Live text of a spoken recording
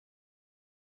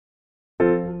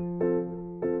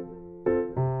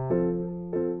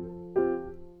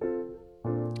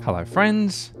Hello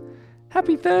friends,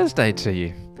 happy Thursday to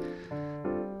you.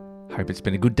 Hope it's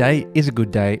been a good day, is a good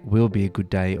day, will be a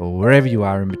good day, or wherever you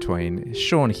are in between.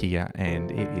 Sean here, and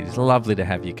it is lovely to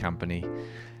have your company.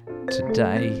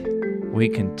 Today we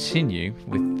continue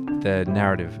with the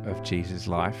narrative of Jesus'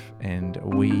 life, and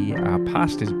we are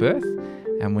past his birth,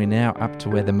 and we're now up to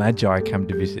where the Magi come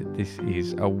to visit. This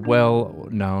is a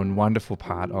well-known, wonderful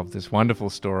part of this wonderful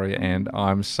story, and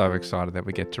I'm so excited that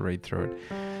we get to read through it.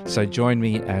 So join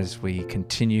me as we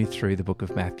continue through the book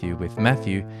of Matthew with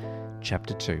Matthew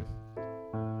chapter 2.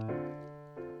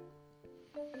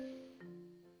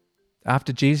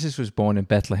 After Jesus was born in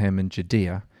Bethlehem in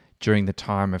Judea, during the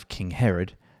time of King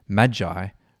Herod, Magi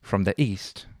from the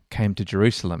east came to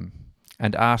Jerusalem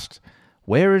and asked,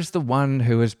 "Where is the one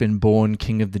who has been born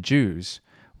King of the Jews?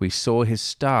 We saw his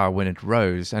star when it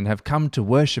rose and have come to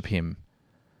worship him."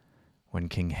 When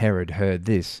King Herod heard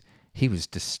this, he was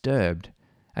disturbed,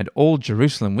 and all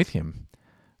Jerusalem with him.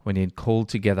 When he had called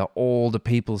together all the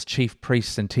people's chief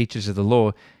priests and teachers of the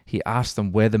law, he asked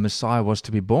them where the Messiah was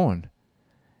to be born.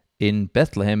 "In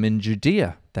Bethlehem in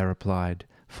Judea," they replied,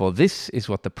 "for this is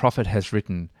what the prophet has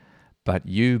written. But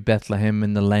you, Bethlehem,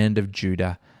 in the land of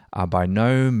Judah, are by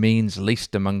no means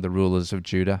least among the rulers of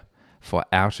Judah, for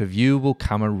out of you will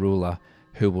come a ruler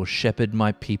who will shepherd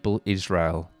my people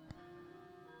Israel."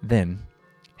 Then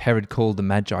Herod called the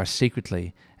Magi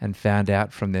secretly and found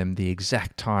out from them the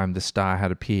exact time the star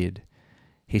had appeared.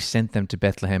 He sent them to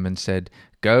Bethlehem and said,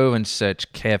 "Go and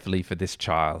search carefully for this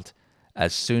child.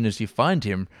 As soon as you find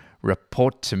him,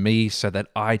 report to me so that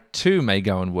I too may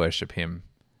go and worship him."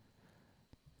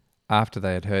 After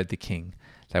they had heard the king,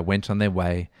 they went on their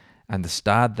way, and the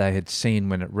star they had seen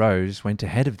when it rose went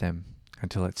ahead of them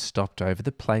until it stopped over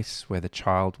the place where the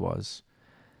child was.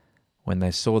 When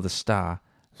they saw the star,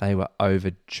 they were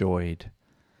overjoyed.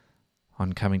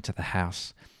 On coming to the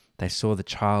house, they saw the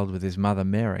child with his mother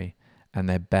Mary, and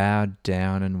they bowed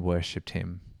down and worshipped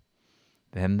him.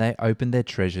 Then they opened their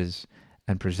treasures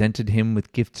and presented him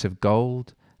with gifts of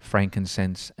gold,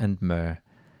 frankincense, and myrrh.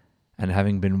 And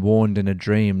having been warned in a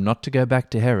dream not to go back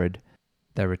to Herod,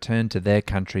 they returned to their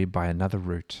country by another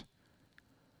route.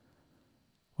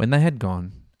 When they had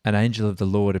gone, an angel of the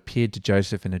Lord appeared to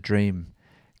Joseph in a dream.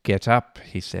 "Get up,"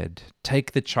 he said,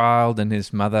 "take the child and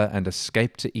his mother and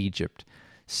escape to Egypt.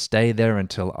 Stay there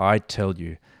until I tell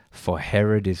you, for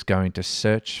Herod is going to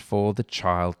search for the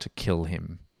child to kill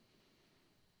him."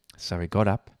 So he got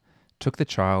up, took the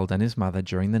child and his mother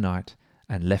during the night,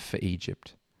 and left for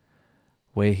Egypt,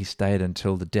 where he stayed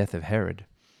until the death of Herod.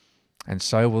 And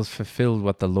so was fulfilled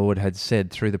what the Lord had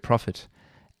said through the prophet,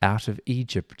 "Out of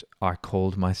Egypt I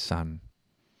called my son."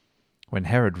 When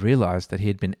Herod realized that he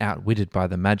had been outwitted by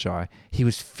the Magi, he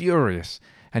was furious,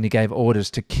 and he gave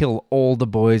orders to kill all the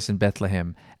boys in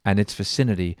Bethlehem and its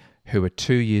vicinity who were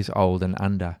 2 years old and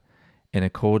under, in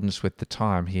accordance with the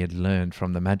time he had learned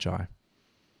from the Magi.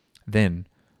 Then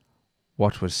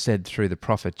what was said through the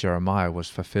prophet Jeremiah was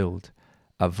fulfilled.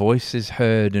 "A voice is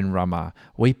heard in Ramah,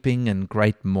 weeping and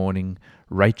great mourning,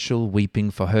 Rachel weeping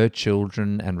for her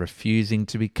children and refusing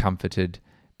to be comforted,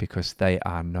 because they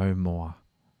are no more."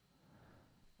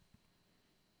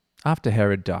 After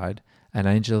Herod died, an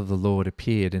angel of the Lord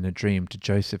appeared in a dream to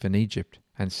Joseph in Egypt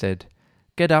and said,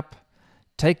 "Get up,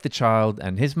 take the child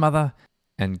and his mother,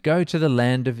 and go to the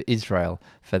land of Israel,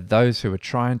 for those who are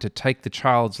trying to take the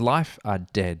child's life are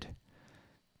dead."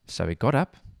 So he got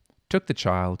up, took the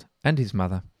child and his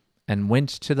mother, and went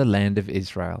to the land of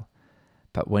Israel.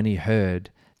 But when he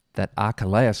heard that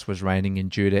Archelaus was reigning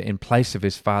in Judah in place of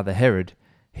his father Herod,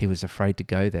 he was afraid to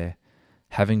go there.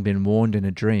 Having been warned in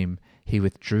a dream, he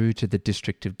withdrew to the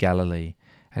district of Galilee,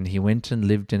 and he went and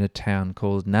lived in a town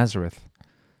called Nazareth.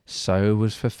 So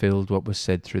was fulfilled what was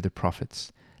said through the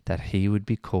prophets, that he would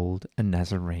be called a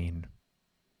Nazarene.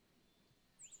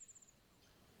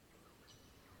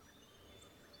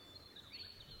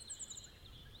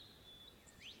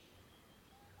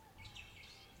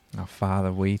 Our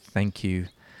Father, we thank you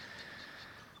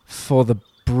for the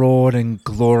broad and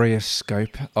glorious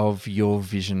scope of your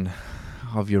vision,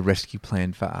 of your rescue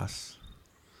plan for us.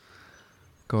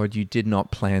 God, you did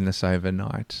not plan this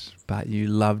overnight, but you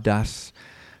loved us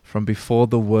from before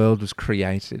the world was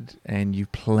created, and you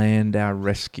planned our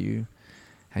rescue,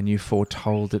 and you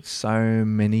foretold it so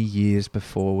many years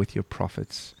before with your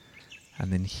prophets.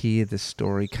 And then here the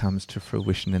story comes to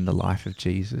fruition in the life of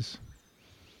Jesus.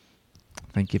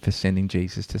 Thank you for sending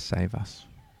Jesus to save us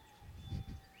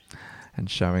and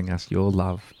showing us your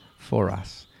love for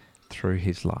us through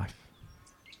his life.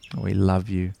 We love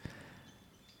you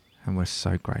and we're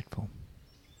so grateful.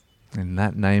 In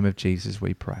that name of Jesus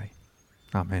we pray.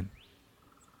 Amen.